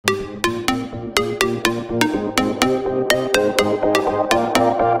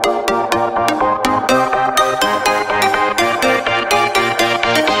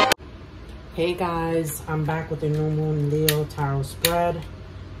guys, I'm back with the new moon Leo tarot spread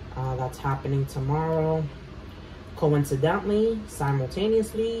that's happening tomorrow. Coincidentally,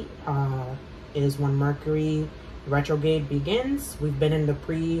 simultaneously, is when Mercury retrograde begins. We've been in the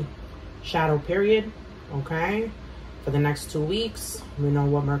pre-shadow period, okay? For the next 2 weeks, we know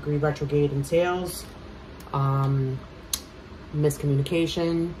what Mercury retrograde entails.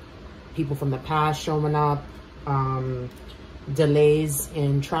 Miscommunication, people from the past showing up, delays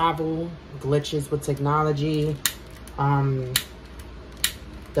in travel, glitches with technology.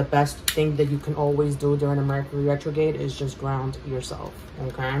 The best thing that you can always do during a Mercury retrograde is just ground yourself,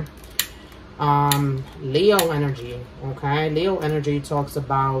 okay? Leo energy, okay? Leo energy talks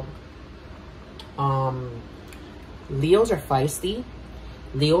about Leos are feisty.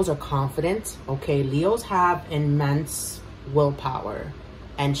 Leos are confident, okay? Leos have immense willpower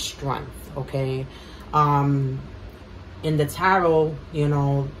and strength, okay? In the tarot, you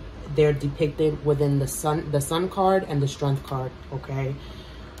know, they're depicted within the sun card and the strength card, okay?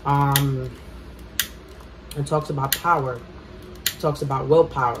 It talks about power. It talks about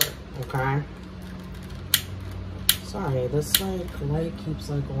willpower, okay? Sorry, this like light keeps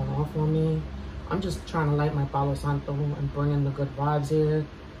like going off on me. I'm just trying to light my Palo Santo and bring in the good vibes here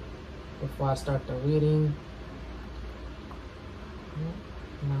before I start the reading.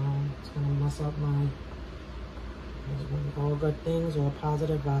 No, it's gonna mess up my all good things or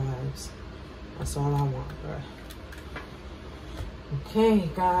positive vibes. That's all I want, bro. Okay,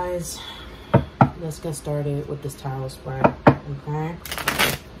 guys, let's get started with this tarot spread, okay?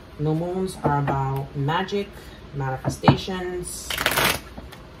 New moons are about magic, manifestations,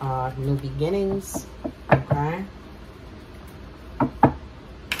 new beginnings, okay?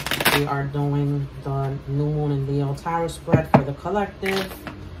 We are doing the new moon in Leo tarot spread for the collective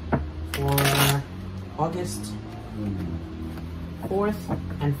for August 4th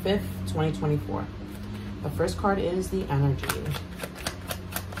and 5th, 2024. The first card is the energy.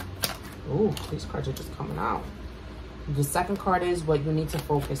 Ooh, these cards are just coming out. The second card is what you need to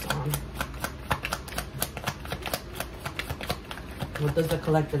focus on. What does the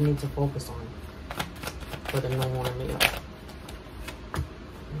collective need to focus on for the new moon in Leo?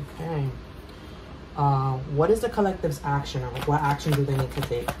 Okay. What is the collective's action? Like, what action do they need to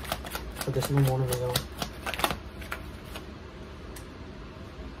take for this new moon in Leo?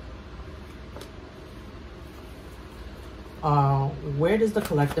 Where does the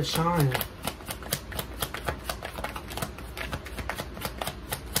collective shine?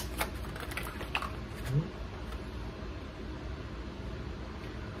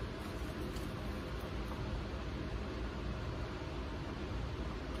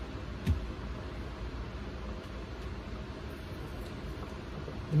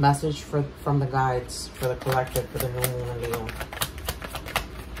 The message from the guides for the collective for the new moon in Leo.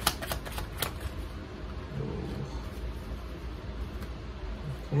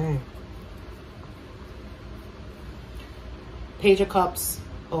 Okay. Page of Cups,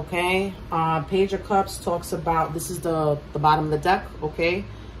 okay? Page of Cups talks about, this is the bottom of the deck, okay?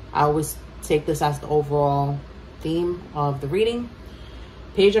 I always take this as the overall theme of the reading.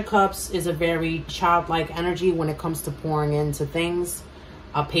 Page of Cups is a very childlike energy when it comes to pouring into things.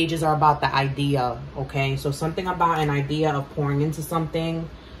 Pages are about the idea, okay? So something about an idea of pouring into something,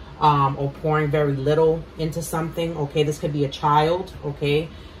 or pouring very little into something, okay? This could be a child, okay?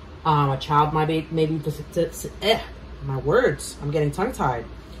 A child might be, maybe, my words, I'm getting tongue-tied.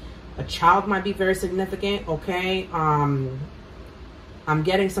 A child might be very significant, okay? I'm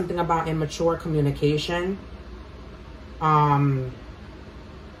getting something about immature communication. Backtracking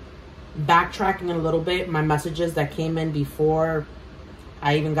a little bit, my messages that came in before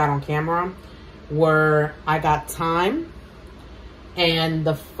I even got on camera were, I got time and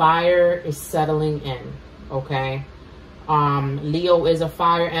the fire is settling in, okay? Leo is a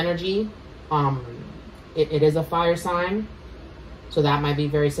fire energy. It is a fire sign, so that might be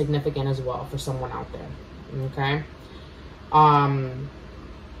very significant as well for someone out there, okay?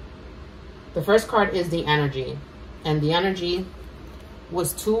 The first card is the energy, and the energy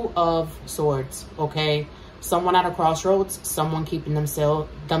was Two of Swords, okay? Someone at a crossroads, someone keeping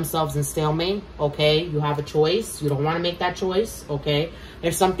themselves in stalemate, okay? You have a choice. You don't want to make that choice, okay?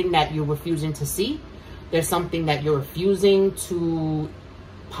 There's something that you're refusing to see. There's something that you're refusing to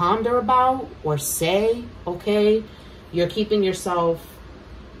ponder about or say, okay? You're keeping yourself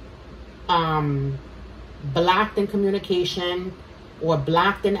blacked in communication, or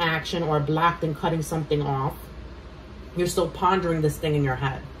blacked in action, or blacked in cutting something off. You're still pondering this thing in your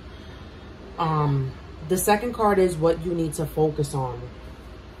head. The second card is what you need to focus on.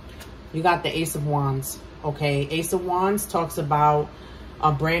 You got the Ace of Wands, okay? Ace of Wands talks about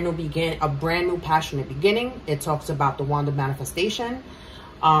a brand new passionate beginning. It talks about the wand of manifestation.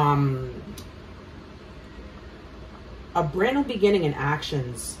 A brand new beginning in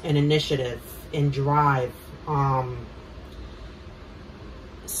actions, in initiative, in drive.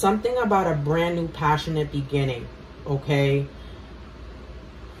 Something about a brand new passionate beginning, okay?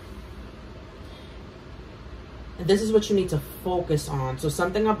 This is what you need to focus on. So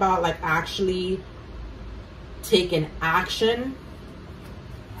something about like actually taking action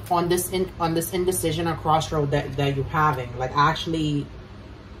on this indecision or crossroad that you're having, like actually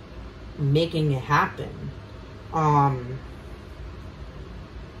making it happen. I'm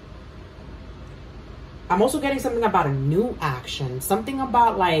also getting something about a new action, something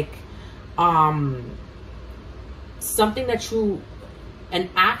about like something that an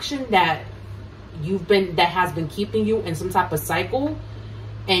action that has been keeping you in some type of cycle,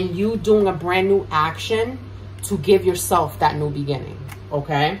 and you doing a brand new action to give yourself that new beginning.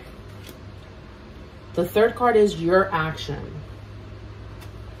 Okay, the third card is your action.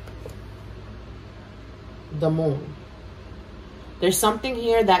 The Moon. There's something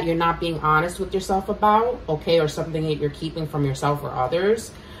here that you're not being honest with yourself about, okay, or something that you're keeping from yourself or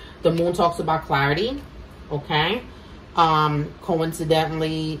others. The Moon talks about clarity, okay.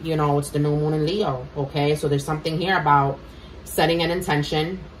 Coincidentally, you know, it's the new moon in Leo, okay. So there's something here about setting an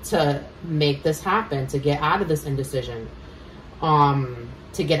intention to make this happen, to get out of this indecision,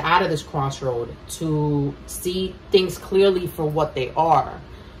 to get out of this crossroad, to see things clearly for what they are.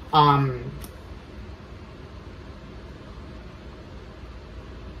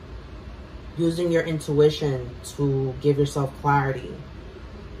 Using your intuition to give yourself clarity.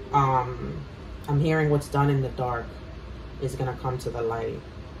 I'm hearing what's done in the dark is going to come to the light.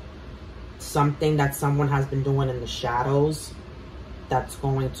 Something that someone has been doing in the shadows, that's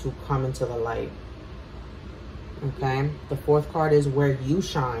going to come into the light. Okay. The fourth card is where you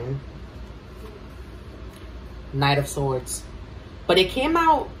shine. Knight of Swords. But it came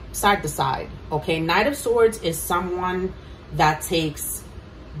out side to side. Okay. Knight of Swords is someone that takes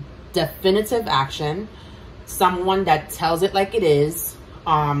definitive action, someone that tells it like it is,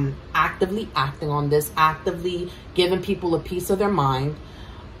 actively acting on this, actively giving people a piece of their mind,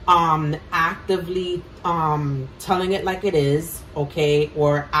 actively telling it like it is, okay,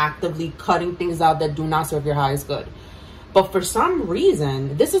 or actively cutting things out that do not serve your highest good. But for some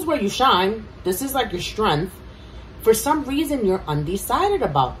reason, this is where you shine, this is like your strength. For some reason, you're undecided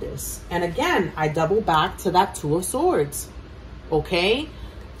about this. And again, I double back to that Two of Swords, okay?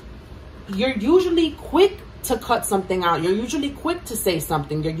 You're usually quick to cut something out. You're usually quick to say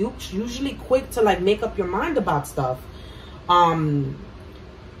something. You're usually quick to like make up your mind about stuff. And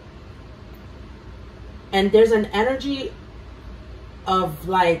there's an energy of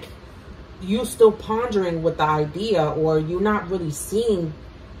like you still pondering with the idea, or you not really seeing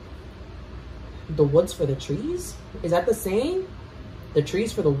the woods for the trees. Is that the saying? The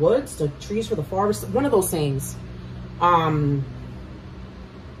trees for the woods, the trees for the forest. One of those sayings.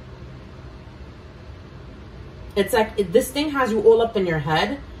 It's like this thing has you all up in your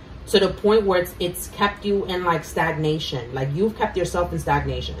head to the point where it's kept you in like stagnation. Like you've kept yourself in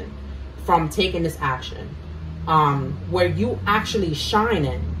stagnation from taking this action. Where you actually shine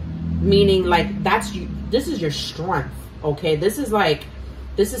in, meaning like that's you. This is your strength. Okay, this is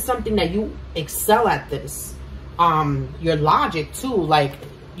something that you excel at. This, your logic too. Like,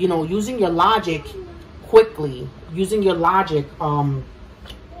 you know, using your logic quickly, using your logic, and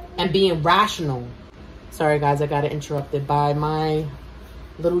being rational. Sorry guys, I got interrupted by my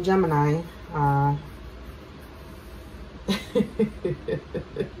little Gemini. I'm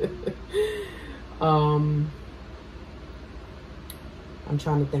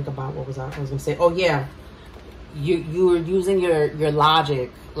trying to think about what I was gonna say. Oh yeah, you're using your logic,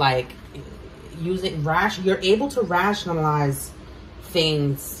 like you're able to rationalize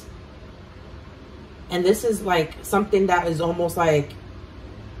things, and this is like something that is almost like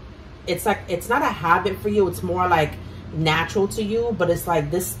it's not a habit for you, it's more like natural to you, but it's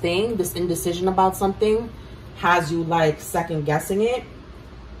like this indecision about something has you like second guessing it.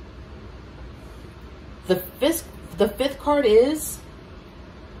 The fifth card is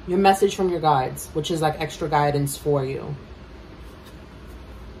your message from your guides, which is like extra guidance for you.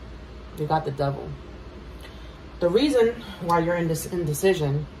 You got the Devil. The reason why you're in this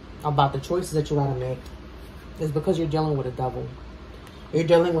indecision about the choices that you gotta make is because you're dealing with a devil. You're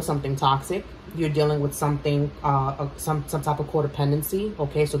dealing with something toxic. You're dealing with something, some type of codependency.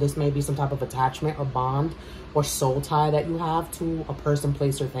 Okay, so this may be some type of attachment or bond or soul tie that you have to a person,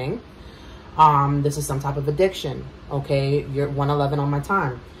 place, or thing. This is some type of addiction. Okay, you're 111 on my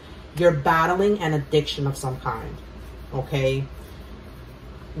time. You're battling an addiction of some kind. Okay,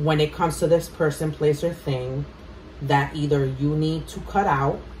 when it comes to this person, place, or thing that either you need to cut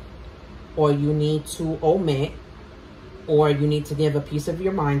out, or you need to omit, or you need to give a piece of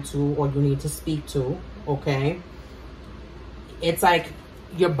your mind to, or you need to speak to, okay? It's like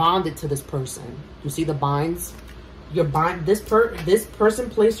you're bonded to this person. You see the binds? You're this person,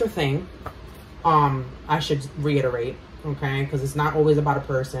 place, or thing. I should reiterate, okay? Because it's not always about a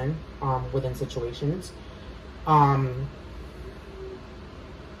person within situations.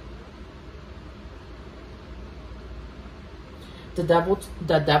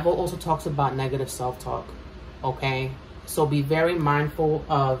 The devil also talks about negative self-talk, okay? So be very mindful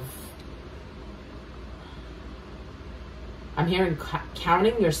of, I'm hearing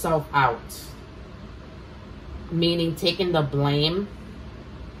counting yourself out, meaning taking the blame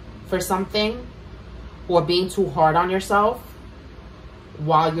for something or being too hard on yourself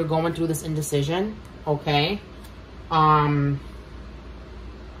while you're going through this indecision, okay? 1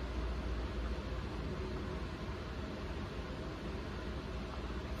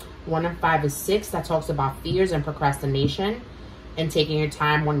 and 5 is 6. That talks about fears and procrastination and taking your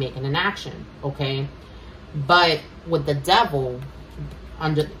time when making an action, okay? But with the devil,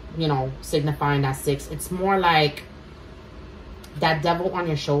 under, you know, signifying that 6, it's more like that devil on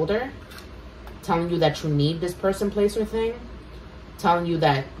your shoulder telling you that you need this person, place, or thing, telling you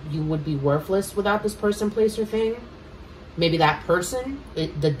that you would be worthless without this person, place, or thing. Maybe that person,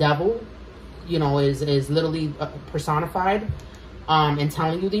 the devil, you know, is literally personified, and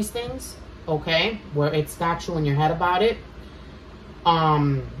telling you these things, okay, where it's got you in your head about it.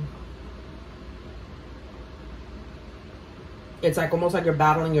 It's like almost like you're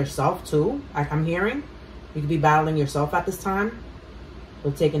battling yourself too. I'm hearing you could be battling yourself at this time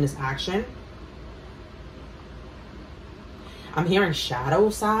with taking this action. I'm hearing shadow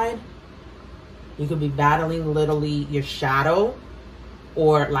side. You could be battling literally your shadow,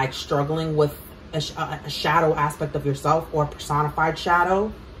 or like struggling with a shadow aspect of yourself, or personified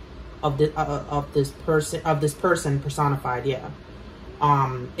shadow of this person personified. Yeah.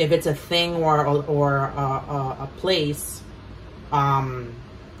 If it's a thing or a place,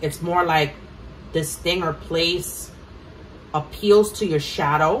 it's more like this thing or place appeals to your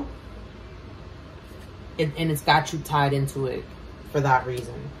shadow, and it's got you tied into it for that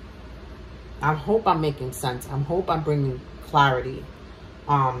reason. I hope I'm making sense. I hope I'm bringing clarity.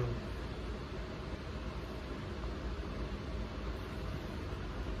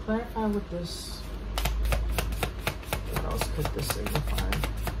 Clarify with this. What else could this signify?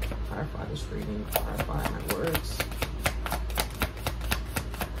 Clarify this reading. Clarify my words.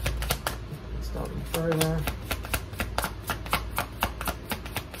 Let's go even further.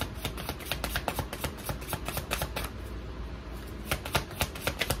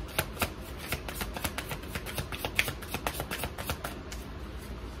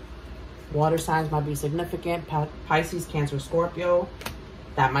 Water signs might be significant. Pisces, Cancer, Scorpio.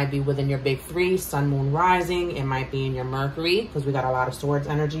 That might be within your big 3. Sun, Moon, Rising. It might be in your Mercury, because we got a lot of swords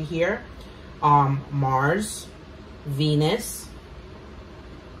energy here. Mars, Venus,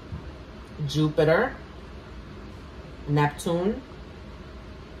 Jupiter, Neptune,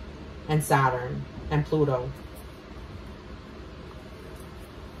 and Saturn, and Pluto.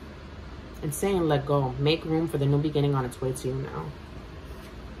 It's saying let go. Make room for the new beginning on its way to you now.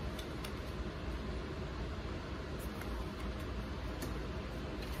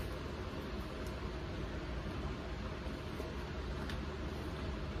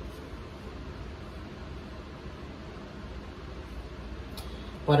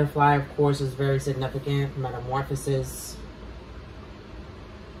 Butterfly, of course, is very significant. Metamorphosis.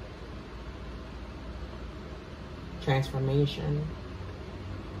 Transformation.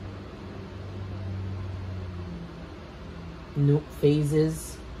 New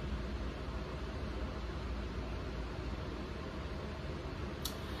phases.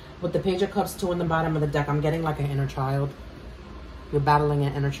 With the Page of Cups 2 in the bottom of the deck, I'm getting like an inner child. You're battling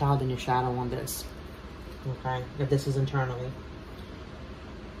an inner child in your shadow on this. Okay? If this is internally.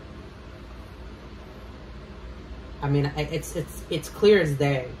 I mean, it's clear as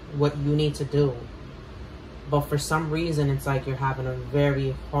day what you need to do. But for some reason, it's like you're having a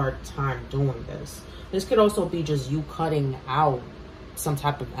very hard time doing this. This could also be just you cutting out some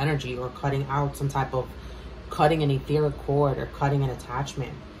type of energy, or cutting out some type of, cutting an etheric cord, or cutting an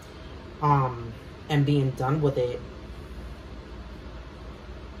attachment, and being done with it.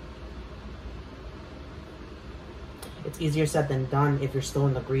 It's easier said than done if you're still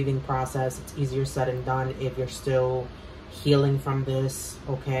in the grieving process. It's easier said than done if you're still healing from this,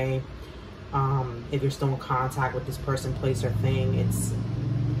 okay? If you're still in contact with this person, place, or thing, it's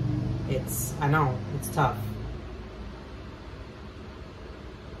I know, it's tough.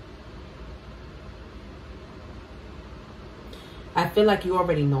 feel like you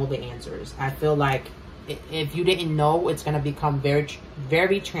already know the answers. I feel like if you didn't know, it's going to become very,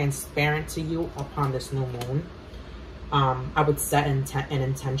 very transparent to you upon this new moon. I would set an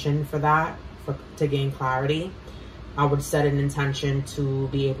intention for that, to gain clarity. I would set an intention to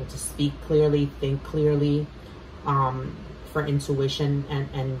be able to speak clearly, think clearly, for intuition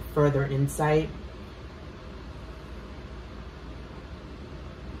and further insight.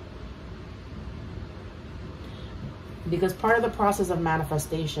 Because part of the process of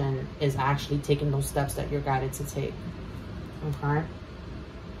manifestation is actually taking those steps that you're guided to take. Okay?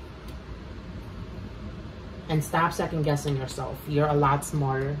 And stop second guessing yourself. You're a lot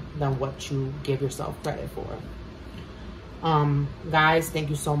smarter than what you give yourself credit for. Guys, thank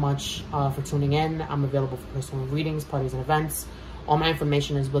you so much for tuning in. I'm available for personal readings, parties, and events. All my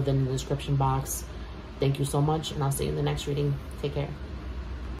information is within the description box. Thank you so much, and I'll see you in the next reading. Take care.